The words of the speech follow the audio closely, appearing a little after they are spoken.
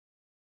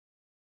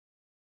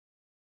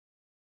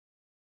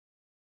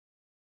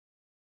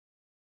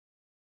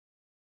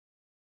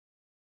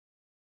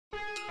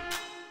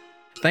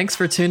Thanks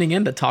for tuning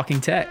in to Talking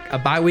Tech, a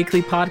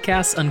bi-weekly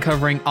podcast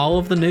uncovering all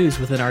of the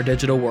news within our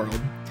digital world.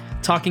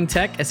 Talking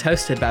Tech is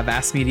hosted by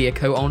Vast Media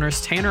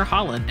co-owners Tanner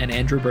Holland and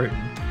Andrew Bruton.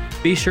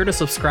 Be sure to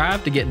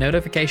subscribe to get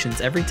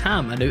notifications every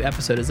time a new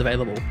episode is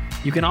available.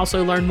 You can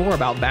also learn more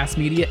about Vast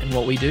Media and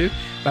what we do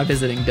by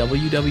visiting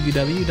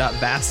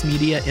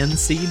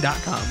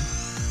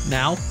www.vastmedianc.com.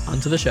 Now,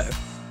 onto the show.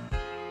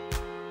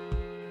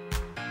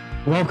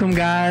 Welcome,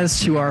 guys,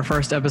 to our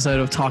first episode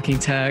of Talking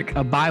Tech,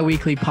 a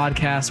bi-weekly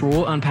podcast where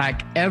we'll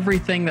unpack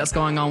everything that's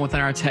going on within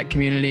our tech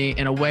community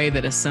in a way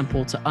that is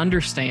simple to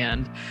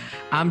understand.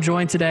 I'm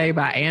joined today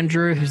by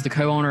Andrew, who's the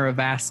co-owner of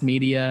Vast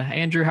Media.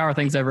 Andrew, how are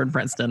things over in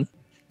Princeton?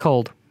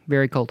 Cold.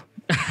 Very cold.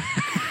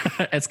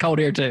 It's cold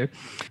here too.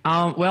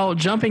 Well,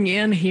 jumping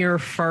in here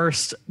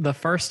first, the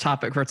first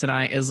topic for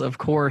tonight is, of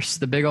course,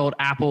 the big old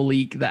Apple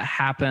leak that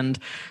happened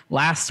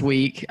last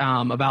week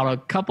about a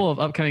couple of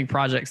upcoming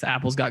projects that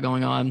Apple's got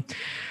going on.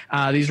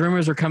 These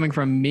rumors are coming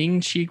from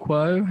Ming-Chi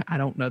Kuo. I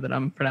don't know that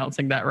I'm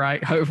pronouncing that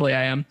right. Hopefully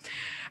I am.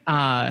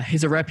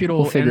 He's a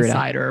reputable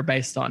insider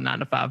based on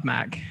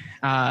 9to5Mac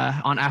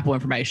on Apple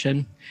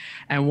information.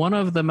 And one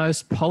of the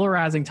most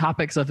polarizing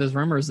topics of his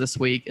rumors this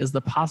week is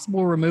the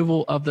possible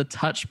removal of the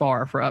touch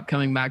bar for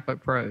upcoming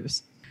MacBook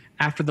Pros.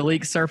 After the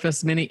leak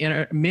surfaced, many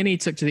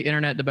took to the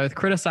internet to both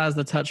criticize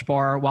the touch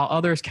bar, while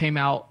others came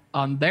out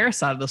on their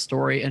side of the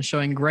story and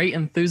showing great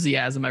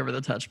enthusiasm over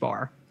the touch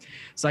bar.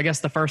 So I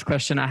guess the first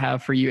question I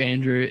have for you,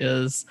 Andrew,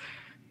 is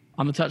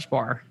on the touch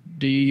bar,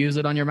 do you use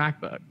it on your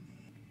MacBook?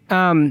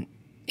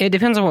 It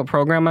depends on what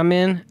program I'm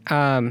in.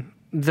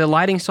 The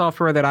lighting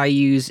software that I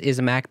use is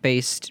a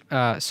Mac-based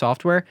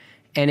software,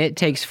 and it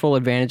takes full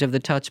advantage of the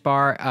touch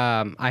bar.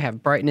 I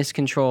have brightness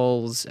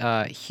controls,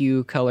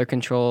 hue, color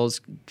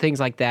controls, things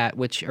like that,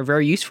 which are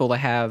very useful to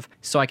have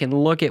so I can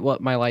look at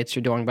what my lights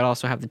are doing, but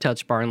also have the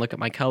touch bar and look at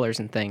my colors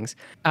and things.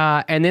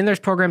 And then there's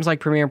programs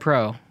like Premiere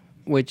Pro,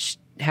 which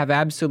have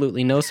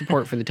absolutely no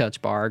support for the touch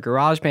bar.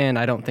 GarageBand,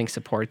 I don't think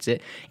supports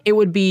it. It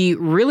would be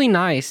really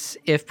nice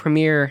if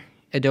Premiere,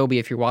 Adobe,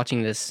 if you're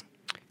watching this,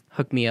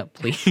 hook me up,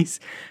 please.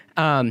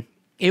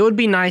 It would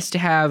be nice to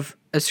have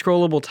a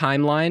scrollable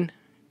timeline,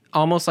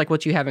 almost like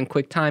what you have in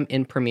QuickTime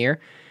in Premiere.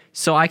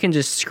 So I can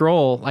just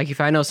scroll, like if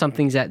I know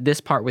something's at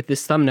this part with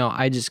this thumbnail,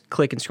 I just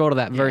click and scroll to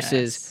that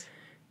versus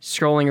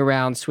scrolling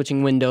around,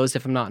 switching windows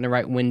if I'm not in the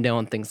right window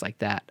and things like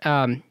that.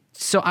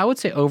 So I would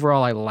say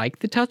overall I like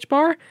the touch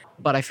bar,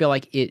 but I feel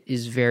like it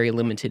is very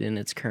limited in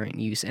its current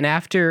use. And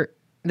after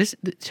this,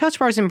 the touch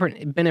bar has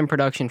been in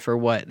production for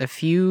what? A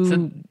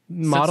few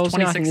models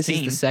now? I think this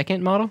is the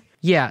second model.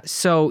 Yeah,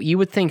 so you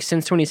would think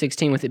since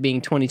 2016, with it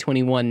being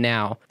 2021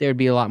 now, there would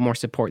be a lot more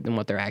support than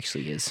what there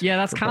actually is. Yeah,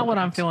 that's kind of what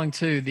I'm feeling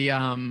too.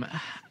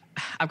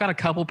 I've got a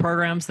couple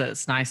programs that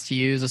it's nice to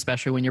use,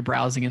 especially when you're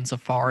browsing in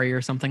Safari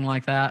or something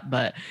like that.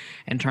 But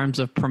in terms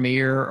of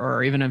Premiere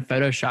or even in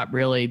Photoshop,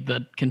 really,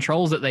 the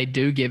controls that they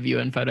do give you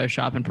in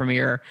Photoshop and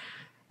Premiere,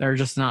 they're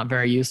just not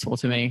very useful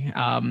to me.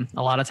 A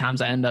lot of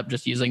times I end up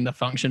just using the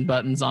function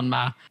buttons on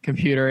my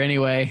computer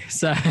anyway.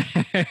 So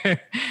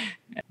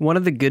one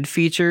of the good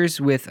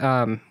features with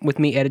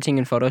me editing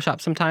in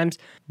Photoshop sometimes,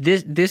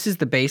 this is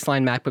the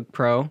baseline MacBook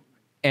Pro,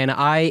 and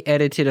I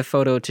edited a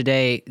photo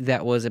today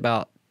that was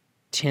about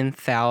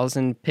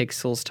 10,000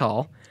 pixels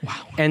tall.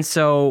 Wow. And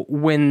so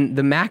when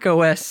the Mac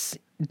OS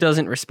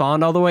doesn't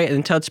respond all the way,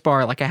 and touch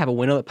bar, like I have a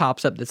window that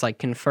pops up that's like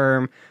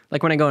confirm,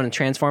 like when I go in and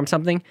transform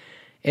something,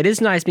 it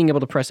is nice being able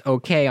to press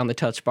OK on the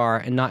touch bar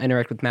and not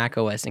interact with Mac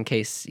OS in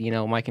case,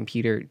 my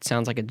computer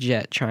sounds like a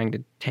jet trying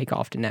to take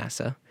off to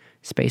NASA.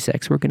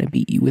 SpaceX, we're going to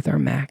beat you with our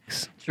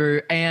Macs.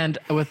 True. And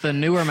with the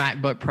newer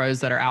MacBook Pros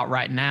that are out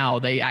right now,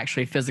 they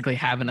actually physically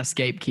have an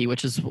escape key,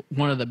 which is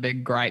one of the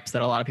big gripes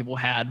that a lot of people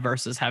had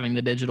versus having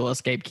the digital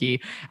escape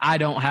key. I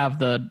don't have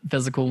the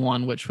physical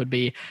one, which would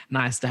be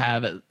nice to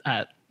have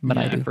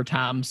for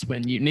times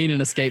when you need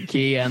an escape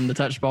key and the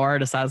touch bar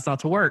decides not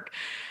to work.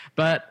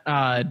 But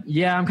I'm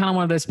kind of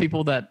one of those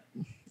people that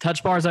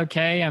touch bar is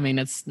okay. I mean,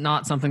 it's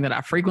not something that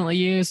I frequently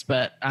use,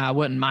 but I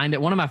wouldn't mind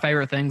it. One of my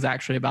favorite things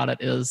actually about it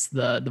is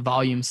the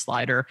volume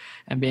slider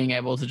and being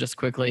able to just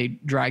quickly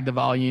drag the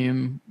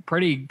volume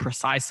pretty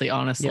precisely,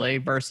 honestly,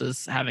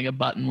 versus having a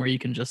button where you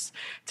can just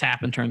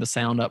tap and turn the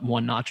sound up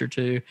one notch or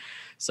two.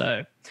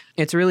 So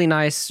it's really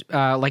nice.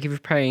 Like if you're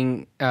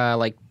playing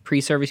like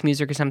pre-service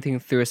music or something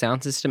through a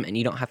sound system and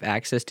you don't have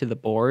access to the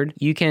board,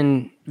 you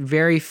can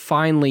very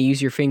finely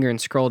use your finger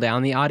and scroll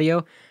down the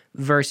audio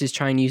versus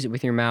trying to use it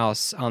with your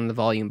mouse on the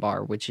volume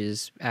bar, which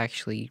is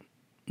actually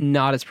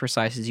not as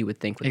precise as you would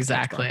think with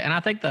exactly. The touch bar. And I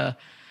think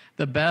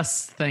the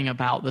best thing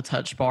about the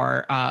touch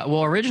bar,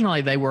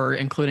 originally they were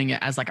including it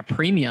as like a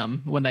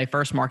premium. When they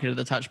first marketed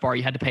the touch bar,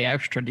 you had to pay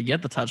extra to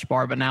get the touch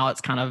bar, but now it's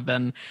kind of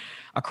been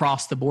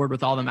across the board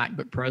with all the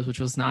MacBook Pros,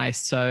 which was nice.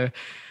 So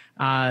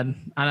I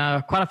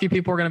know quite a few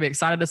people are going to be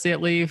excited to see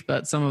it leave,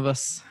 but some of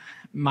us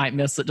might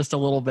miss it just a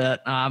little bit.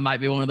 I might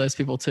be one of those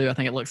people too. I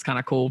think it looks kind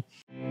of cool.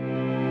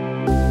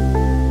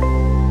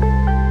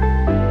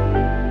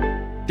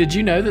 Did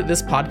you know that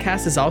this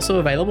podcast is also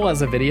available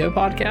as a video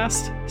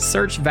podcast?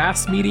 Search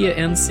Vast Media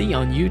NC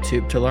on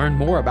YouTube to learn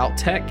more about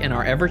tech in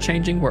our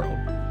ever-changing world.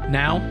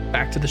 Now,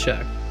 back to the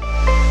show.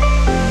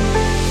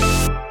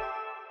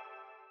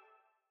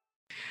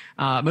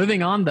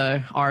 Moving on,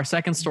 though, our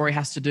second story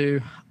has to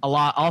do a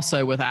lot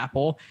also with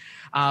Apple,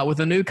 with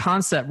a new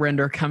concept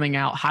render coming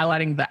out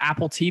highlighting the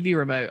Apple TV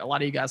remote. A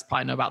lot of you guys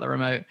probably know about the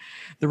remote.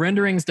 The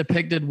renderings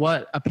depicted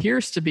what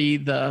appears to be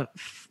the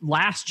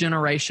last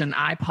generation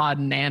iPod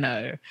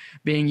Nano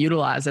being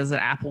utilized as an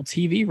Apple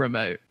TV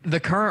remote. The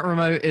current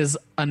remote is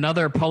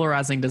another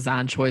polarizing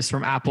design choice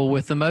from Apple,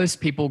 with the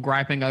most people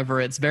griping over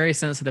its very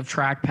sensitive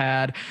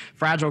trackpad,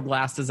 fragile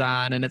glass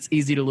design, and its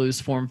easy to lose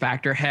form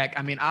factor. Heck,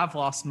 I mean, I've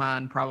lost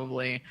mine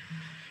probably,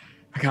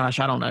 gosh,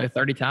 I don't know,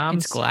 30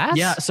 times. It's glass?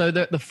 Yeah, so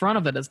the front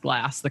of it is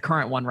glass, the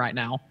current one right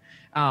now.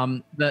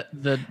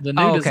 The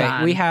new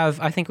design.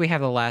 I think we have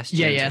the last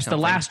gen. Yeah, it's the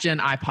last gen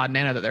iPod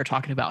Nano that they're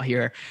talking about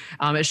here.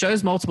 It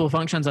shows multiple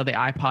functions of the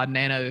iPod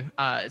Nano.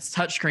 It's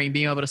touchscreen,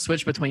 being able to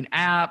switch between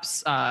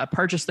apps,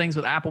 purchase things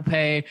with Apple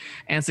Pay,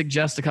 and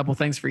suggest a couple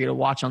things for you to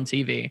watch on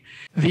TV.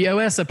 The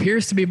OS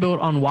appears to be built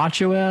on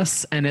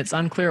watchOS, and it's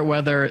unclear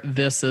whether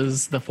this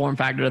is the form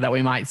factor that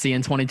we might see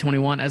in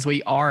 2021, as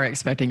we are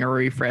expecting a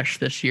refresh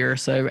this year.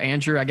 So,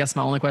 Andrew, I guess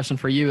my only question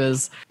for you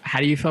is, how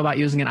do you feel about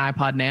using an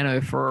iPod Nano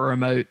for a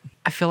remote?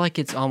 I feel like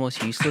it's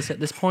almost useless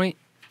at this point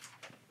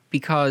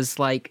because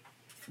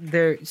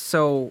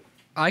so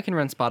I can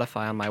run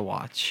Spotify on my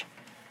watch.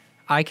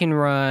 I can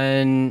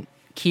run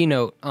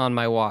Keynote on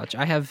my watch.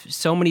 I have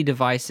so many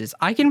devices.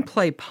 I can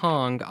play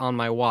Pong on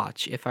my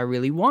watch if I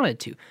really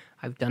wanted to.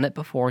 I've done it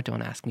before.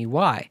 Don't ask me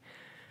why.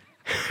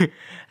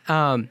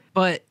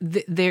 But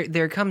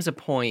there comes a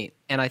point,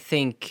 and I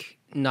think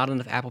not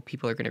enough Apple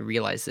people are going to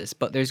realize this,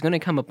 but there's going to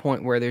come a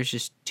point where there's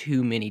just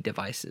too many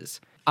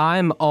devices.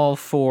 I'm all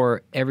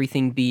for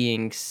everything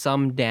being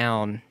summed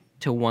down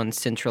to one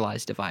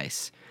centralized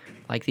device.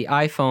 Like the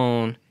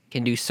iPhone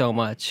can do so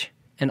much.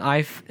 An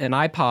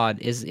iPod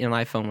is an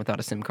iPhone without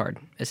a SIM card,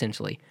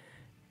 essentially.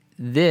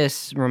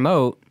 This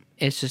remote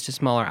is just a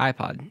smaller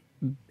iPod.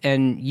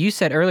 And you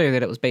said earlier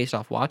that it was based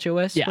off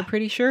watchOS, yeah. We're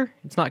pretty sure.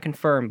 It's not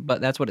confirmed,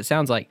 but that's what it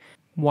sounds like.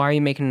 Why are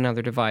you making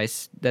another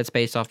device that's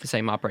based off the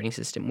same operating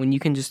system when you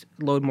can just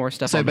load more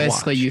stuff on the watch? So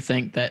basically you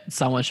think that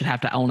someone should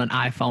have to own an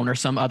iPhone or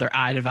some other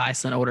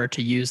iDevice in order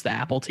to use the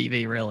Apple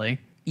TV, really?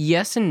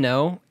 Yes and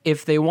no.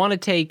 If they want to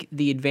take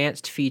the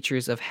advanced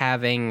features of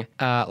having,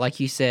 like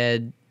you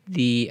said,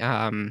 the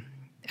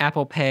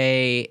Apple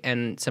Pay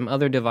and some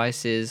other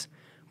devices,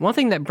 one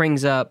thing that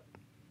brings up,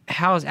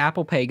 how is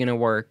Apple Pay going to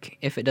work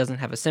if it doesn't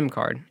have a SIM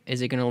card?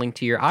 Is it going to link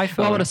to your iPhone?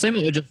 Well, I would assume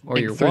it would just or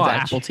link your through watch. the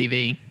Apple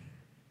TV.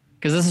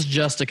 Because this is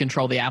just to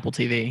control the Apple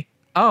TV.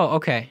 Oh,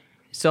 okay.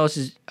 So it's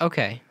just,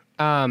 okay.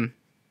 Well,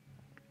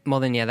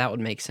 then, yeah, that would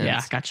make sense.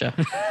 Yeah, gotcha.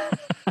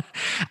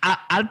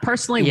 I'd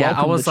personally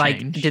welcome I was the like,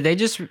 change. did they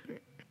just...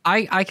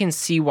 I can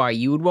see why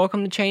you would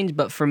welcome the change,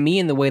 but for me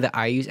and the way that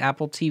I use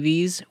Apple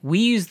TVs, we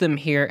use them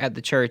here at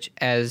the church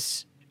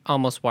as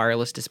almost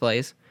wireless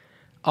displays.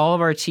 All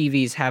of our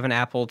TVs have an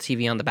Apple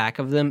TV on the back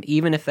of them,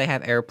 even if they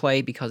have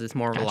AirPlay because it's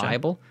more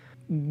reliable.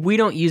 We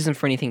don't use them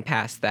for anything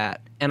past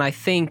that. And I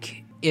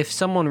think if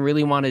someone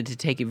really wanted to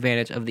take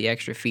advantage of the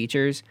extra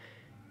features,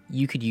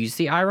 you could use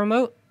the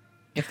iRemote,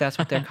 if that's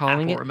what they're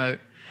calling Apple it. Remote.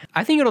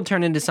 I think it'll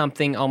turn into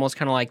something almost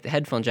kind of like the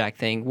headphone jack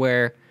thing,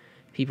 where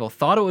people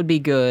thought it would be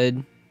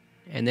good,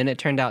 and then it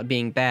turned out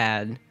being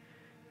bad,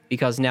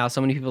 because now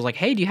so many people's like,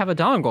 hey, do you have a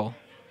dongle?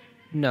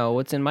 No,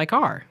 it's in my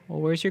car. Well,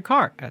 where's your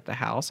car? At the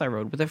house. I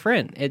rode with a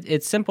friend.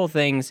 It's simple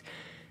things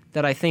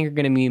that I think are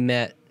going to be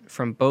met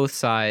from both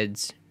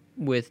sides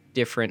with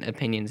different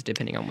opinions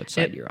depending on which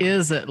side you're on. It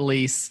is at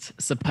least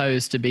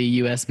supposed to be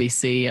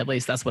USB-C. At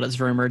least that's what it's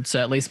rumored. So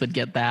at least we'd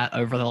get that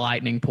over the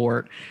Lightning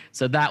port.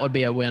 So that would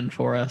be a win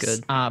for us.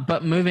 Good.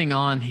 But moving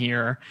on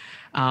here,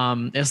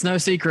 it's no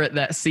secret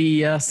that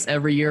CES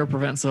every year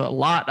presents a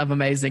lot of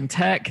amazing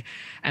tech.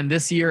 And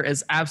this year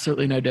is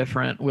absolutely no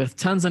different, with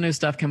tons of new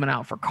stuff coming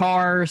out for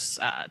cars,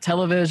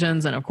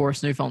 televisions, and of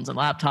course, new phones and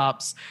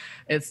laptops.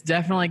 It's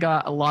definitely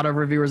got a lot of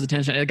reviewers'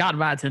 attention. It got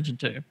my attention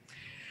too.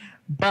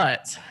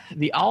 But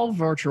the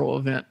all-virtual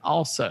event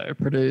also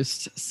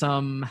produced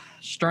some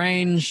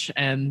strange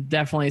and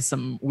definitely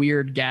some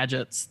weird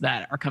gadgets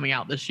that are coming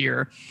out this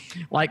year,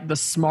 like the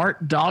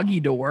smart doggy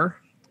door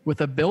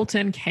with a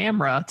built-in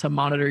camera to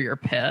monitor your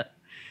pet.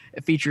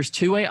 It features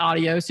two-way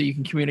audio so you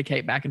can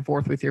communicate back and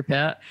forth with your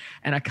pet,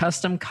 and a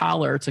custom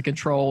collar to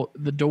control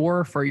the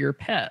door for your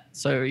pet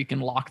so you can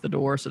lock the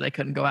door so they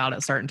couldn't go out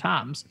at certain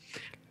times.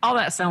 All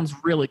that sounds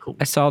really cool.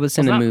 I saw this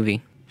in a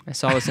movie.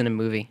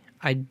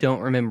 I don't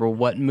remember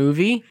what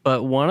movie,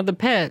 but one of the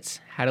pets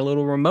had a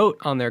little remote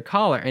on their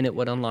collar, and it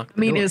would unlock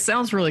the door. It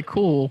sounds really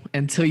cool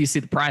until you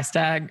see the price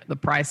tag. The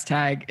price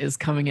tag is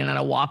coming in at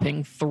a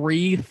whopping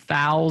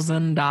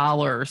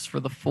 $3,000 for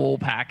the full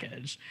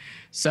package.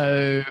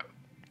 So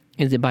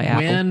is it by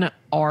Apple? When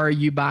are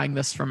you buying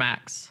this for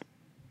Max?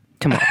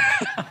 Come on.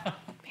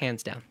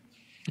 Hands down.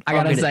 I I'll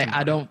gotta get it say,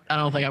 tomorrow. I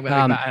don't think I'm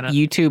gonna be buying it.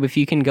 YouTube, if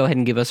you can go ahead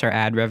and give us our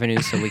ad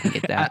revenue so we can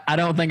get that. I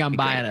don't think I'm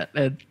buying it.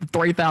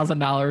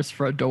 $3,000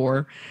 for a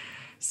door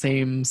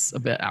seems a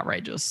bit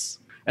outrageous.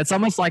 It's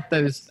almost like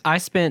those. I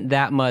spent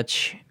that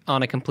much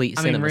on a complete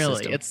I mean, cinema really,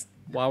 system. it's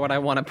Why would I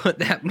want to put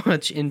that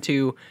much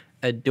into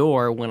a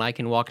door when I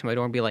can walk to my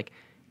door and be like,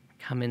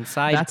 come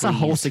inside, that's a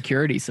whole please."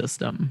 security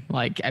system.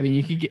 Like, I mean,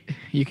 you could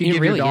It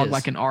give really your dog is.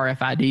 like an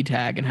RFID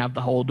tag and have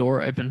the whole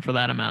door open for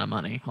that amount of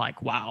money.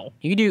 Like, wow.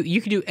 You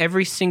could do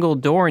every single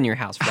door in your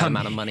house for that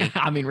amount of money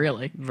I mean,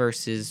 really.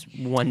 versus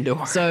one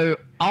door. So,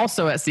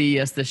 also at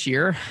CES this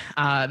year,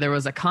 there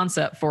was a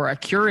concept for a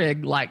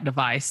Keurig-like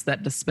device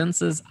that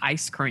dispenses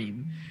ice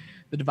cream.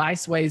 The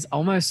device weighs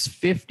almost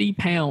 50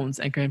 pounds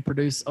and can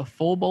produce a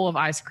full bowl of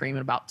ice cream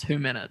in about 2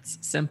 minutes.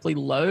 Simply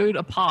load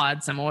a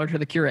pod, similar to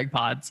the Keurig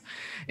pods,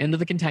 into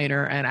the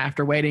container, and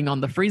after waiting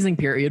on the freezing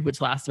period, which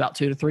lasts about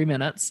 2 to 3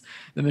 minutes,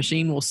 the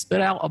machine will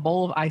spit out a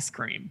bowl of ice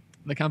cream.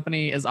 The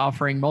company is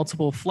offering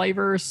multiple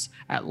flavors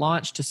at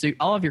launch to suit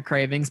all of your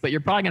cravings, but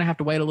you're probably going to have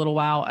to wait a little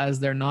while as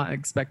they're not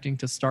expecting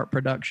to start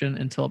production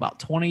until about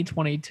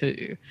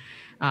 2022.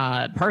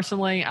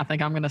 Personally, I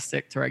think I'm going to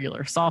stick to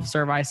regular soft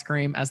serve ice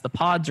cream, as the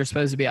pods are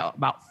supposed to be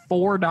about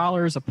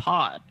 $4 a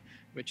pod,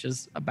 which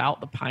is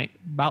about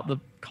the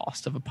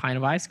cost of a pint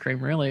of ice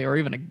cream, really, or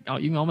even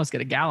you can almost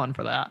get a gallon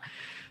for that.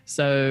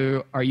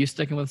 So, are you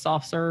sticking with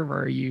soft serve,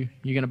 or are you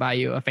going to buy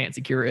you a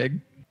fancy Keurig?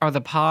 Are the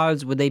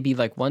pods, would they be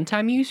like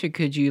one-time use, or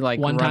could you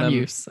like run One-time them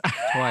use.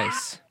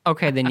 twice?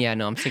 Okay, then yeah,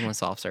 no, I'm sticking with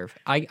soft serve.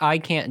 I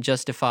can't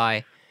justify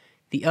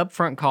the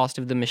upfront cost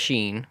of the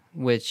machine,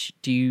 which,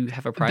 do you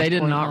have a price They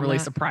did point not on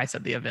release that? a price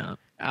at the event.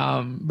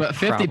 But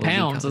 50 Probably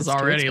pounds because is it's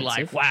too already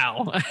expensive. like,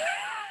 wow.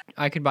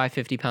 I could buy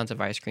 50 pounds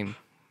of ice cream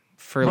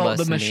for Well, less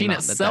the than machine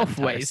amount that itself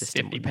entire weighs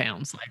system 50 would be.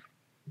 pounds. Like,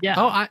 yeah.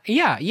 Oh,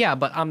 yeah,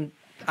 but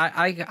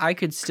I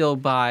could still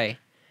buy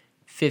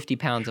 50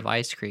 pounds of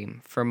ice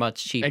cream for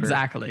much cheaper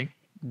Exactly.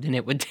 than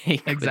it would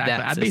take with Exactly.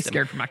 that I'd be system.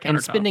 scared for my And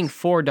countertops. spending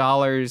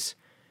 $4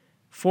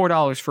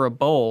 for a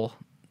bowl,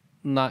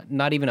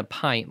 not even a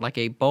pint, like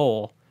a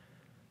bowl,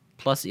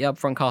 plus the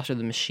upfront cost of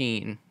the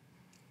machine.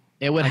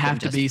 It would I have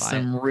can to be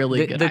justify some it. really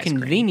the, good the ice cream.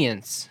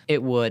 convenience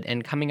it would,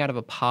 and coming out of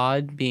a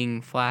pod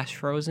being flash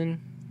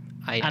frozen,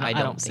 I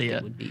don't see think it.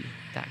 it would be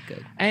that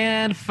good.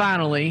 And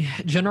finally,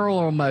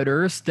 General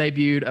Motors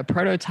debuted a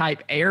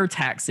prototype air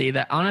taxi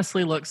that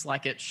honestly looks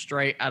like it's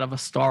straight out of a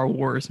Star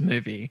Wars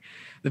movie.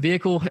 The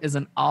vehicle is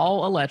an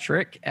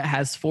all-electric. It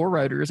has 4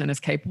 rotors and is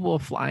capable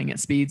of flying at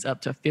speeds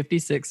up to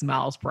 56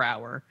 miles per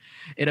hour.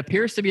 It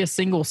appears to be a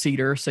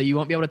single-seater, so you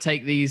won't be able to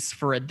take these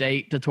for a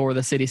date to tour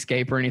the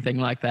cityscape or anything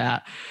like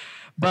that.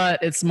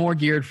 But it's more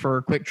geared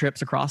for quick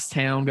trips across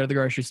town, go to the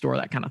grocery store,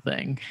 that kind of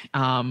thing.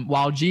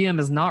 While GM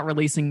is not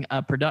releasing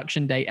a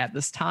production date at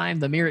this time,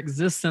 the mere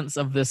existence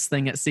of this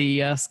thing at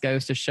CES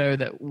goes to show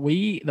that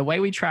the way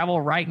we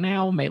travel right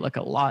now may look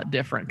a lot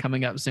different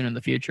coming up soon in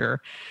the future.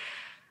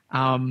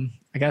 I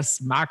guess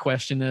my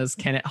question is,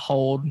 can it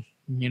hold,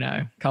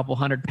 a couple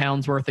 100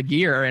 pounds worth of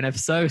gear? And if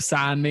so,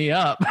 sign me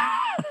up.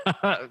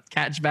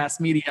 Catch Bass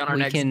Media on our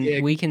next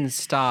gig. We can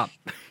stop.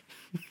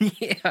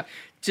 Yeah,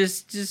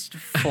 just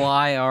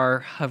fly our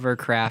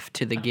hovercraft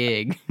to the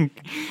gig. I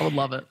would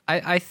love it.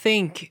 I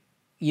think,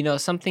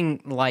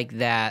 something like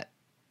that,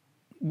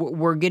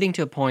 we're getting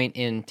to a point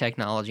in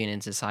technology and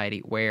in society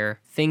where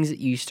things that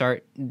you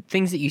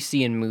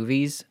see in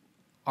movies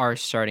are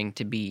starting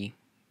to be,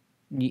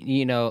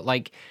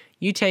 like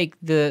you take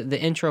the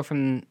intro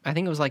from, I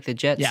think it was like the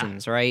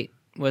Jetsons, right?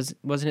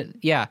 Wasn't it?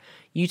 Yeah.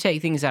 You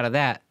take things out of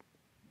that.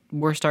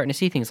 We're starting to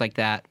see things like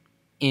that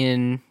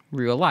in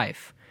real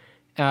life.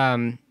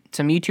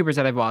 Some YouTubers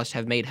that I've watched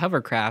have made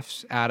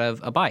hovercrafts out of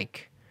a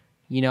bike.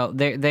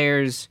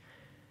 There's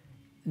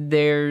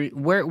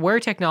where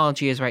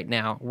technology is right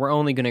now, we're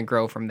only going to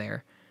grow from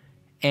there.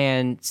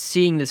 And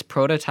seeing this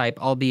prototype,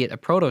 albeit a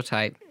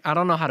prototype, I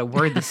don't know how to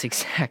word this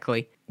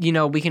exactly.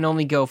 We can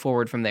only go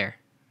forward from there.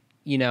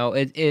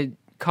 It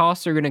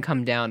costs are going to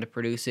come down to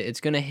produce it.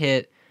 It's going to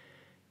hit,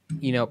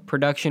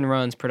 production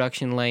runs,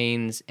 production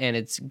lanes, and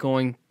it's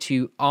going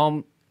to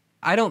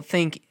I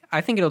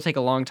think it'll take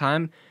a long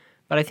time,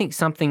 but I think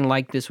something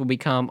like this will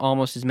become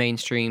almost as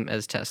mainstream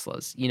as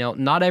Teslas.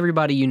 Not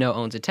everybody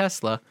owns a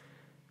Tesla,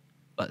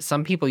 but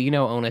some people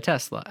own a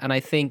Tesla. And I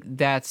think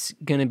that's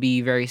going to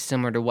be very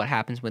similar to what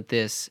happens with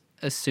this,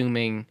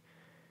 assuming,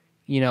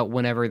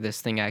 whenever this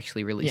thing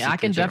actually releases. Yeah, I to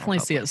can the general definitely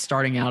see public. it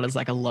starting out as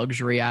like a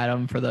luxury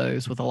item for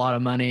those with a lot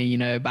of money.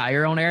 Buy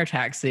your own air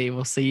taxi.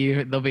 We'll see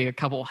you. There'll be a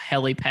couple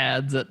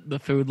helipads at the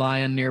Food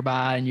Lion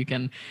nearby, and you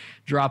can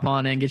drop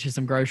on in, get you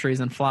some groceries,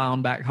 and fly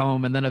on back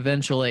home. And then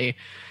eventually,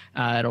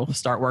 it'll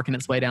start working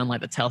its way down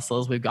like the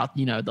Teslas. We've got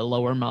the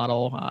lower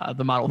model,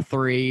 the Model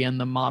 3 and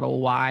the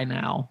Model Y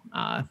now,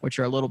 which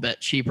are a little bit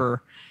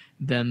cheaper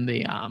than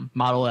the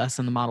Model S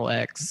and the Model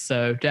X.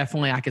 So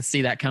definitely I could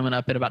see that coming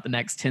up in about the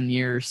next 10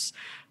 years.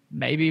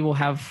 Maybe we'll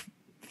have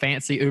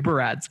fancy Uber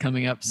rides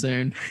coming up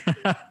soon.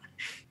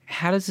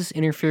 How does this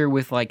interfere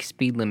with like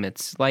speed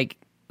limits? Like,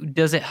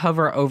 does it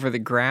hover over the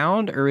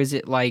ground, or is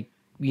it like,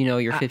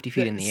 you're 50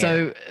 feet in the air?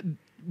 So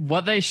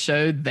what they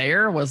showed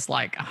there was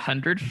like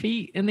 100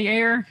 feet in the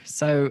air.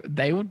 So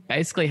they would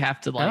basically have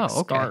to like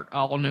start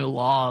all new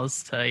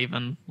laws to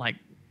even like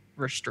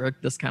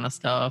restrict this kind of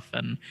stuff.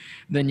 And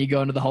then you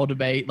go into the whole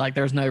debate, like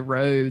there's no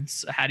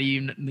roads. How do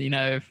you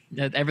know,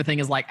 everything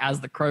is like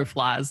as the crow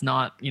flies,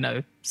 not,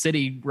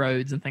 city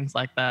roads and things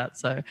like that.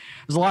 So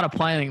there's a lot of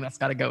planning that's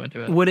got to go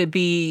into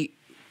it.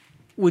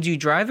 Would you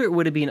drive it, or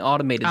would it be an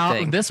automated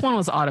thing? This one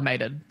was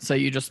automated. So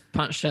you just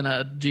punched in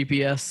a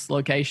GPS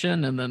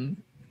location and then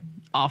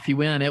off you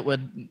went. It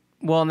would.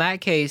 Well, in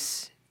that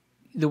case,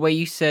 the way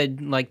you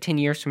said, like 10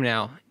 years from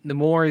now, the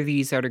more of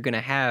these that are going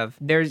to have,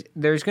 there's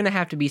going to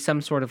have to be some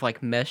sort of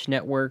like mesh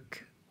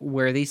network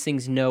where these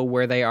things know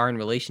where they are in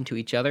relation to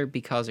each other,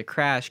 because a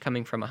crash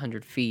coming from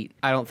 100 feet,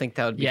 I don't think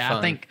that would be fun.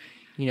 I think.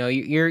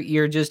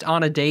 You're just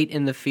on a date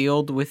in the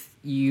field with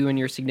you and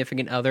your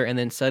significant other, and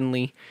then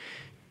suddenly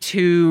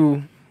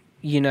two,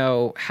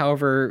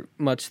 however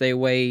much they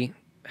weigh,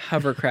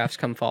 hovercrafts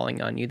come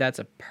falling on you. That's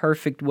a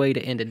perfect way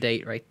to end a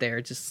date right there.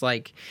 Just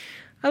like,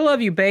 I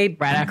love you,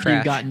 babe. Right after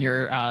you've gotten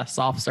your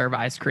soft serve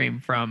ice cream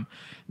from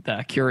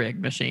the Keurig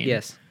machine.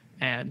 Yes.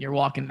 And you're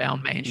walking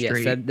down Main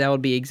Street. Yes, that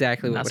would be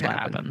exactly what would happen.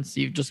 That's what happens.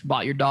 You've just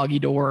bought your doggy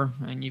door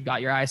and you've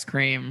got your ice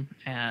cream,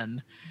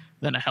 and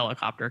then a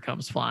helicopter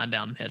comes flying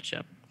down and hits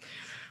you.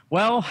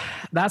 Well,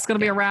 that's going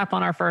to be a wrap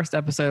on our first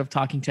episode of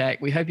Talking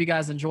Tech. We hope you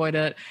guys enjoyed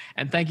it,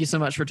 and thank you so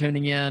much for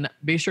tuning in.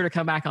 Be sure to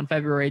come back on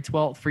February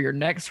 12th for your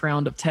next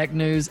round of tech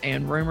news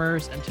and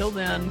rumors. Until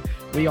then,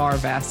 we are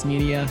Vast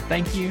Media.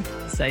 Thank you.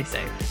 Stay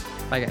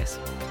safe. Bye, guys.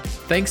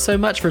 Thanks so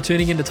much for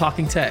tuning into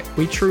Talking Tech.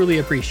 We truly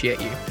appreciate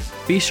you.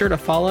 Be sure to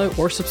follow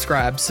or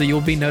subscribe so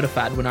you'll be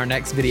notified when our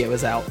next video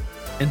is out.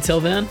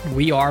 Until then,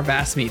 we are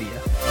Vast Media.